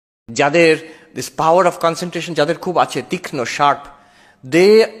যাদের this power of concentration যাদের খুব আছে, তীক্ষ্ণ, sharp, they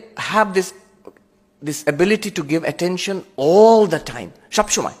have this ability to give attention all the time,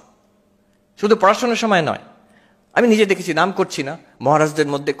 সবসময়, শুধু পড়াশোনার সময় নয়। আমি নিজে দেখেছি, নাম করছি না, মহারাজদের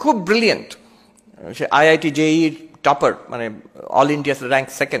মধ্যে খুব ব্রিলিয়েন্ট, সে IIT JEE টপার, মানে অল ইন্ডিয়া র্যাঙ্ক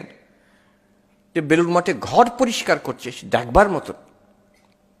সেকেন্ড, যে বেলুর মঠে ঘর পরিষ্কার করছে দেখবার মতো,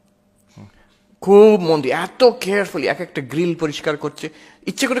 খুব মন দিয়ে, এত কেয়ারফুলি এক একটা গ্রিল পরিষ্কার করছে,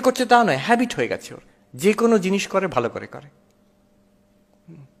 ইচ্ছে করে করছে তা নয়, হ্যাবিট হয়ে গেছে ওর, যে কোনো জিনিস করে ভালো করে করে।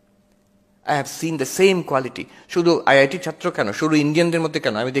 I have seen the same quality. শুধু IIT ছাত্র কেন, শুধু ইন্ডিয়ানদের মধ্যে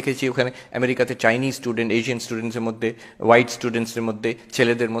কেন, আমি দেখেছি ওখানে আমেরিকাতে চাইনিজ স্টুডেন্ট, এশিয়ান স্টুডেন্টসের মধ্যে, হোয়াইট স্টুডেন্টসের মধ্যে,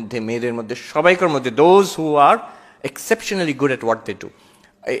 ছেলেদের মধ্যে, মেয়েদের মধ্যে, সবাইকার মধ্যে, those who R exceptionally good at what they do.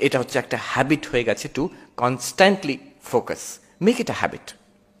 এটা হচ্ছে একটা হ্যাবিট হয়ে গেছে, two constantly focus, make it a habit.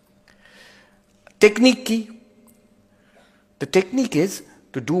 Technique কি? The technique is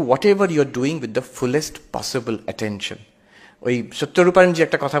to do what ever you are doing with the fullest possible attention. ওই সত্যরূপায়ণ যে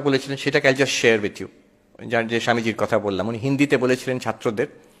একটা কথা বলেছিলেন, সেটাকে I just share with you. যার যে স্বামীজির কথা বললাম, উনি হিন্দিতে বলেছিলেন ছাত্রদের,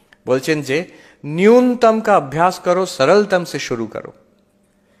 বলছেন যে न्यूनतम का अभ्यास करो, सरलतम से शुरू करो,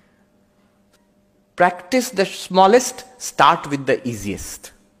 practice the smallest, start with the easiest।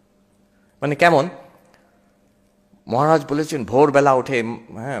 মানে কেমন? মহারাজ বলেছেন ভোরবেলা উঠে,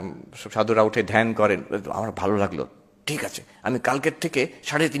 হ্যাঁ, সাধুরা উঠে ধ্যান করেন, আমার ভালো লাগলো, ঠিক আছে আমি কালকের থেকে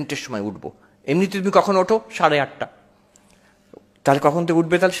 3:30 সময় উঠবো। এমনিতে তুমি কখন ওঠো? 8:30। তাহলে কখন থেকে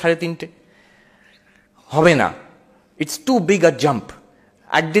উঠবে? তাহলে 3:30 হবে না, it's two big a jump.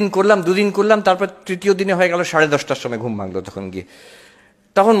 একদিন করলাম, দুদিন করলাম, তারপর তৃতীয় দিনে হয়ে গেল 10:30টার সময় ঘুম ভাঙলো, তখন গিয়ে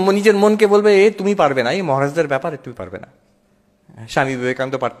তখন নিজের মনকে বলবে এ তুমি পারবে না, এই মহারাজদের ব্যাপারে তুমি পারবে না। স্বামী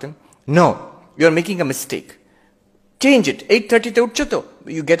বিবেকানন্দ পারতেন। No, you are making a mistake, change it. 8:30-তে উঠছো তো,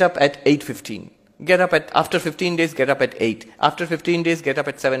 you get up at 8:15, get up at, after 15 days get up at 8, after 15 days get up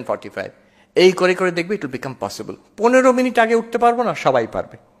at 7:45। এই করে করে দেখবে it will become possible. 15 minute আগে উঠতে পারবো না, সবাই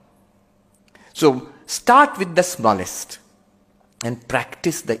পারবে। So start with the smallest and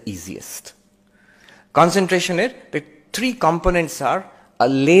practice the easiest. Concentration the 3 components are a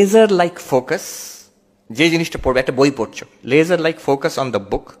laser like focus, je jinishta porbe ekta boi porcho, laser like focus on the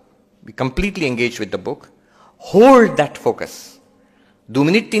book, be completely engaged with the book, hold that focus, 2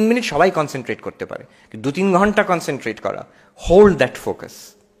 minute 3 minute সবাই concentrate করতে পারে, 2-3 ঘন্টা concentrate করা, hold that focus,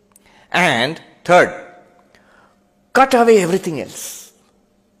 and third, cut away everything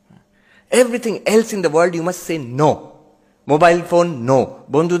else in the world. You must say no. Mobile phone no,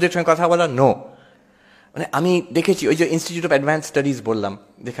 বন্ধুদের সঙ্গে কথা বলা no. মানে আমি দেখেছি ওই যে ইনস্টিটিউট অফ অ্যাডভান্স স্টাডিজ বললাম,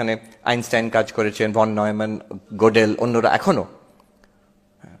 যেখানে আইনস্টাইন কাজ করেছেন, ভন নয়ম্যান, গোডেল, অন্যরা, এখনো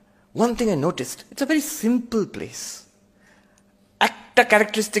one thing I noticed, it's a very simple place. একটা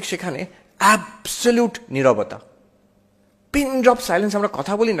ক্যারেক্টারিস্টিক সেখানে, অ্যাবসলিউট নীরবতা, পিন ড্রপ সাইলেন্স। আমরা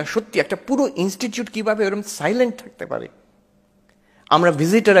কথা বলি না, সত্যি একটা পুরো ইনস্টিটিউট কিভাবে এরকম সাইলেন্ট থাকতে পারে। আমরা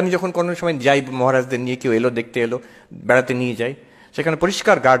ভিজিটার, আমি যখন কোনো সময় যাই মহারাজদের নিয়ে, কেউ এলো, দেখতে এলো, বেড়াতে নিয়ে যাই, সেখানে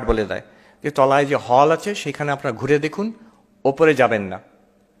পরিষ্কার গার্ড বলে দেয় যে তলায় যে হল আছে সেখানে আপনারা ঘুরে দেখুন, ওপরে যাবেন না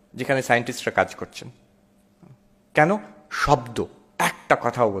যেখানে সায়েন্টিস্টরা কাজ করছেন। কেন? শব্দ, একটা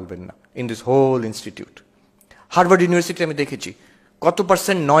কথাও বলবেন না in this whole institute. Harvard university আমি দেখেছি কত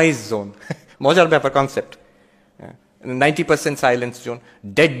 % নয়েজ জোন, মজার ব্যাপার concept, 90% silence zone,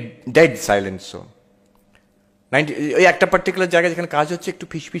 dead silence zone. ওই একটা পার্টিকুলার জায়গায় যেখানে কাজ হচ্ছে, একটু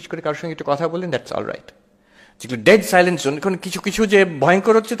ফিস করে কারোর সঙ্গে একটু কথা বললেন, দ্যাটস অল রাইট। যেগুলো ডেড সাইলেন্স জোন, এখন কিছু কিছু যে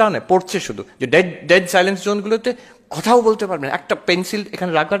ভয়ঙ্কর হচ্ছে তা নয়, পড়ছে শুধু, যে ডেড সাইলেন্স জোনগুলোতে কথাও বলতে পারবেন, একটা পেন্সিল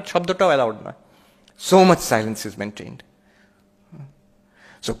এখানে রাখার শব্দটাও অ্যালাউড নয়, so much silence is maintained.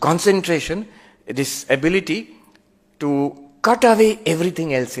 So concentration, this ability to cut away everything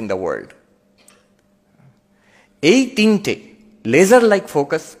else in the world, এই 3টে, laser like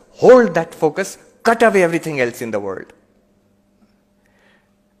focus, hold that focus, cut away everything else in the world.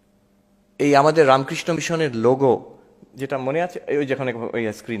 এই আমাদের রামকৃষ্ণ মিশনের logo, যেটা মনে আছে, ওই যেখানে ওই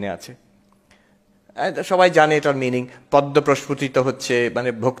স্ক্রিনে আছে, সবাই জানে এটার মিনিং। পদ্ম প্রস্ফুটিত হচ্ছে মানে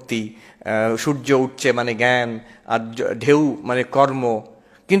ভক্তি, সূর্য উঠছে মানে জ্ঞান, আর ঢেউ মানে কর্ম,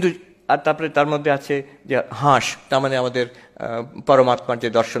 কিন্তু আর তারপরে তার মধ্যে আছে যে হাঁস, তার মানে আমাদের পরমাত্মার যে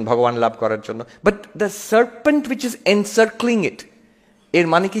দর্শন, ভগবান লাভ করার জন্য। But the serpent which is এনসার্কলিং ইট, এর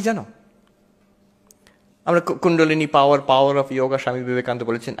মানে কি জানো? আমরা কুণ্ডলিনী পাওয়ার অফ যোগা, স্বামী বিবেকানন্দ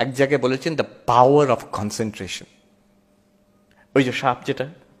বলেছেন, এক জায়গায় বলেছেন দ্য পাওয়ার অফ কনসেন্ট্রেশন। ওই যে সাপ, যেটা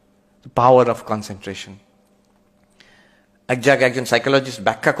পাওয়ার অফ কনসেন্ট্রেশন, এক জায়গায় একজন সাইকোলজিস্ট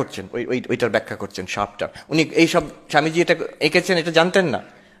ব্যাখ্যা করছেন, ওইটার ব্যাখ্যা করছেন সাপটা। উনি এইসব স্বামীজি এটা এঁকেছেন, এটা জানতেন না,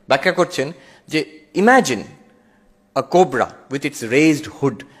 ব্যাখ্যা করছেন যে imagine a cobra with its raised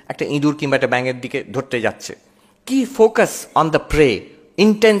hood, একটা ইঁদুর কিংবা একটা ব্যাঙের দিকে ধরতে যাচ্ছে, কি focus on the pray,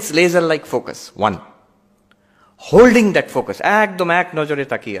 intense laser like focus 1, holding that focus, একদম এক নজরে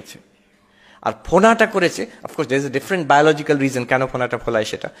তাকিয়ে আছে। আর ফোনাটা করেছে, of course there is a different biological reason কেন ফোনাটা ফোলায়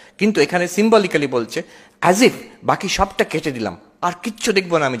সেটা, কিন্তু এখানে সিম্বলিক্যালি বলছে অ্যাজ ইফ বাকি সবটা কেটে দিলাম, আর কিচ্ছু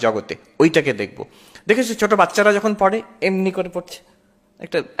দেখবো না আমি জগতে, ওইটাকে দেখবো। দেখেছি ছোট বাচ্চারা যখন পড়ে এমনি করে পড়ছে,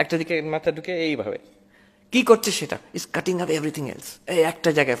 একটা দিকে মাথা ঢুকে এইভাবে, কি করছে সেটা is cutting up everything else, এই একটা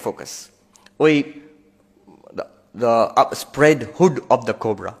জায়গায় ফোকাস। ওই the spread hood of the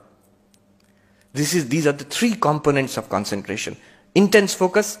cobra. These are the 3 components of concentration: intense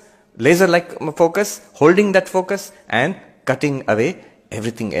focus, laser-like focus, holding that focus, and cutting away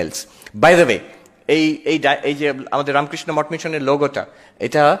everything else. By the way, এই যে আমাদের রামকৃষ্ণ মঠ মিশনের লোগোটা,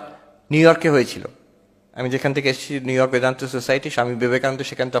 এটা নিউ ইয়র্কে হয়েছিল। আমি যেখান থেকে এসেছি, new York Vedanta society, Swami Vivekananda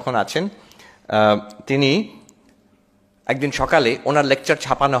সেখানে তখন আছেন। তিনি একদিন সকালে ওনার লেকচার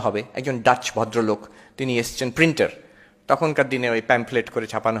ছাপানো হবে, একজন ডাচ ভদ্রলোক তিনি এসছেন, প্রিন্টার, তখনকার দিনে ওই প্যাম্পলেট করে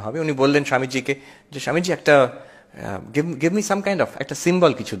ছাপানো হবে। উনি বললেন স্বামীজিকে যে স্বামীজি একটা give me some kind of একটা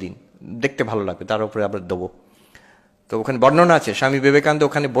সিম্বল কিছু দিন, দেখতে ভালো লাগবে, তার উপরে আবার দেবো। তো ওখানে বর্ণনা আছে, স্বামী বিবেকানন্দ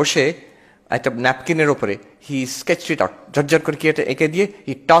ওখানে বসে একটা ন্যাপকিনের ওপরে হি স্কেচড ইট আউট, ঝরঝর করে কি এটা এঁকে দিয়ে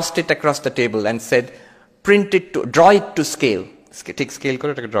হি টসড ইট across the table and said print it two draw it to scale, ঠিক স্কেল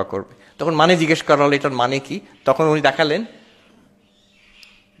করে এটাকে ড্র করবে। তখন মানে জিজ্ঞেস করা হলো এটার মানে কি, তখন উনি দেখালেন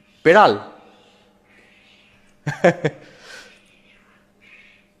বেড়াল।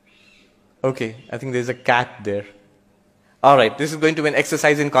 Okay, I think there's a cat there. All right, this is going to be an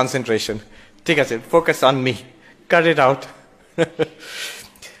exercise in concentration. ঠিক আছে, focus on me. Cut it out.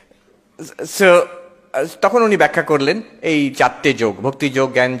 So, তখন উনি ব্যাখ্যা করলেন এই 4টে যোগ, ভক্তি যোগ,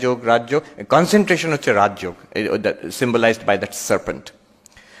 জ্ঞান যোগ, রাজযোগ। কনসেন্ট্রেশন হচ্ছে Rajyoga, symbolized by that serpent.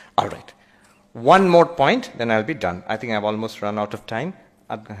 All right. One more point, then I'll be done. I think I've almost run out of time.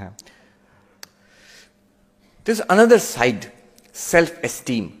 There's another side,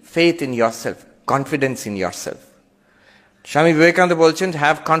 self-esteem, faith in yourself, confidence in yourself. Swami Vivekananda বলছেন,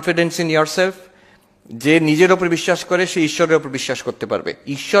 have confidence in yourself. যে নিজের উপর বিশ্বাস করে সে ঈশ্বরের উপর বিশ্বাস করতে পারবে।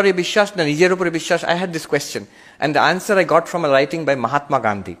 ঈশ্বরে বিশ্বাস না নিজের উপর বিশ্বাস? I had this question and the answer I got from a writing by Mahatma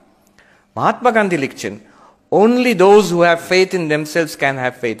Gandhi. Mahatma Gandhi লিখছেন, only those who have faith in themselves can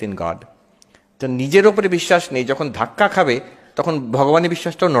have faith in God. তো নিজের উপরে বিশ্বাস নেই, যখন ধাক্কা খাবে তখন ভগবানের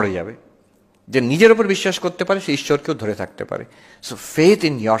বিশ্বাসটাও নড়ে যাবে। যে নিজের উপর বিশ্বাস করতে পারে সে ঈশ্বরকেও ধরে থাকতে পারে। So faith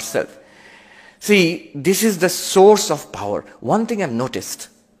in yourself. See, this is the source of power. One thing I've noticed,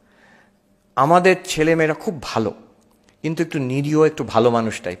 আমাদের ছেলেমেয়েরা খুব ভালো, কিন্তু একটু নিরীহ, একটু ভালো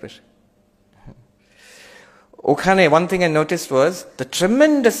মানুষ টাইপের। ওখানে one thing I noticed was the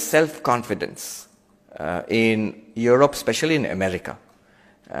tremendous self-confidence in Europe, especially in America.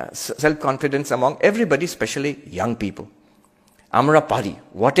 Self-confidence among everybody, especially young people. Amra pari,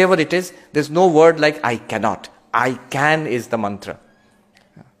 whatever it is, there's no word like I cannot. I can is the mantra.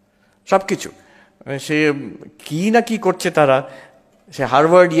 সবকিছু সে কি না কি করছে তারা, সে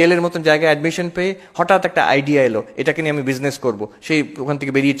Harvard ইয়েলের মতন জায়গায় admission পেয়ে হঠাৎ একটা আইডিয়া এলো, এটাকে নিয়ে আমি বিজনেস করব, সেই ওখান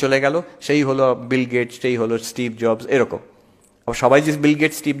থেকে বেরিয়ে চলে গেল, সেই হলো বিল গেটস, সেই হলো স্টিভ জবস, এরকম। আবার সবাই যে বিল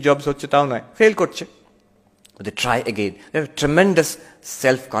গেটস স্টিভ জবস হচ্ছে তাও নয়, ফেল করছে। They try again. They have tremendous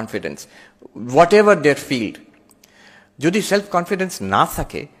self-confidence, whatever their field. যদি self-confidence না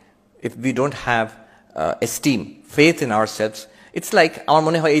থাকে, if we don't have esteem, faith in ourselves, it's like, আমার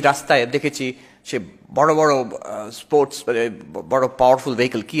মনে হয় এই রাস্তায় দেখেছি সে বড় বড় স্পোর্টস, বড় পাওয়ারফুল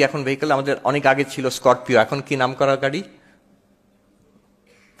ভেহিকল, কি এখন ভেহিকল আমাদের অনেক আগে ছিল স্করপিও, এখন কি নাম করা গাড়ি?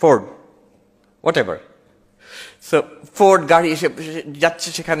 Ford, whatever. সো ফোর্ড গাড়ি এসে যাচ্ছে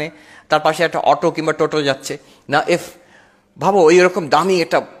সেখানে, তার পাশে একটা অটো কিংবা টোটো যাচ্ছে না। ভাবো এইরকম দামি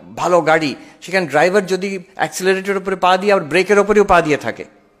একটা ভালো গাড়ি, সেখানে ড্রাইভার যদি অ্যাক্সিলারেটরের উপরে পা দিয়ে আর ব্রেকের উপরেও পা দিয়ে থাকে,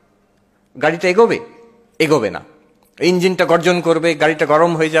 গাড়িটা এগোবে না। ইঞ্জিনটা গর্জন করবে, গাড়িটা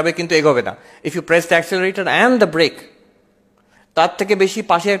গরম হয়ে যাবে, কিন্তু এগোবে না। If you press the accelerator and the break, তার থেকে বেশি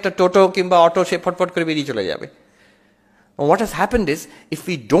পাশে একটা টোটো কিংবা অটো সে ফটফট করে বেরিয়ে চলে যাবে। What has happened is, if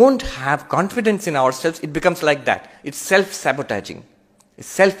we don't have confidence in ourselves, it becomes like that. It's self-sabotaging.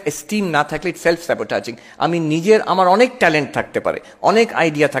 Self-esteem না থাকলে it's self-sabotaging. আমি নিজের, আমার অনেক ট্যালেন্ট থাকতে পারে, অনেক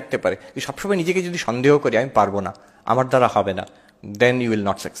আইডিয়া থাকতে পারে, সবসময় নিজেকে যদি সন্দেহ করি আমি পারবো না, আমার দ্বারা হবে না, then you will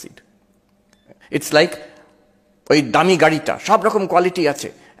not succeed. It's like ওই দামি গাড়িটা, সব রকম কোয়ালিটি আছে,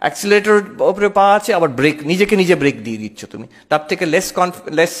 অ্যাক্সিলারেটর উপরে পা আছে, আবার ব্রেক, নিজেকে নিজে ব্রেক দিয়ে দিচ্ছ তুমি, তার থেকে লেস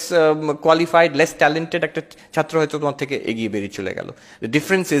কোয়ালিফাইড, লেস ট্যালেন্টেড একটা ছাত্র হয়তো তোমার থেকে এগিয়ে বেরিয়ে চলে গেল। The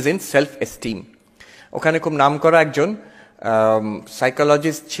difference is in self esteem. ওখানে খুব নাম করা একজন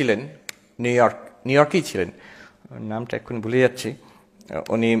সাইকোলজিস্ট ছিলেন, নিউ ইয়র্কেই ছিলেন, নামটা এখন ভুলে যাচ্ছি,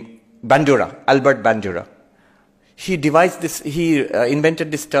 উনি বান্ডুরা, Albert বান্ডুরা। He invented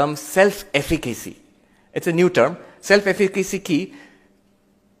this term self-efficacy. It's a new term. Self-efficacy কি?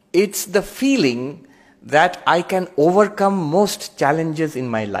 It's the feeling that I can overcome most challenges in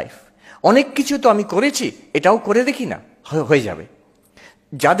my life. অনেক কিছু তো আমি করেছি, এটাও করে দেখি না, হয়ে যাবে।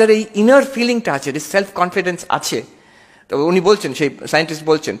 যাদের এই ইনার ফিলিংটা আছে, সেলফ কনফিডেন্স আছে, তো উনি বলছেন, সেই সায়েন্টিস্ট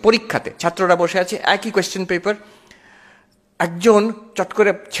বলছেন, পরীক্ষাতে ছাত্ররা বসে আছে, একই কোয়েশ্চেন পেপার, একজন চট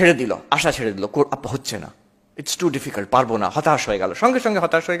করে ছেড়ে দিল, আশা ছেড়ে দিল, হচ্ছে না, ইটস টু ডিফিকাল্ট, পারবো না, হতাশ হয়ে গেল, সঙ্গে সঙ্গে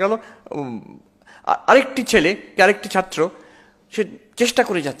হতাশ হয়ে গেল। আরেকটি ছেলে, আরেকটি ছাত্র, সে চেষ্টা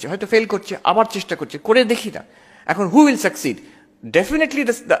করে যাচ্ছে, হয়তো ফেল করছে, আবার চেষ্টা করছে, করে দেখি না। এখন who will succeed? Definitely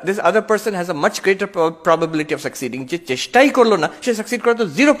this other person has a much greater probability of সাকসিডিং। যে চেষ্টাই করলো না, সে সাকসিড করার তো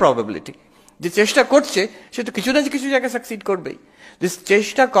জিরো প্রবাবিলিটি। যে চেষ্টা করছে, সে তো কিছু না কিছু জায়গায় সাকসিড করবেই।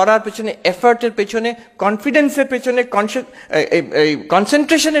 চেষ্টা করার পেছনে, এফার্টের পেছনে, কনফিডেন্সের পেছনে,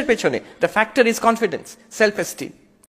 কনসেন্ট্রেশনের পেছনে, the factor is confidence, self esteem.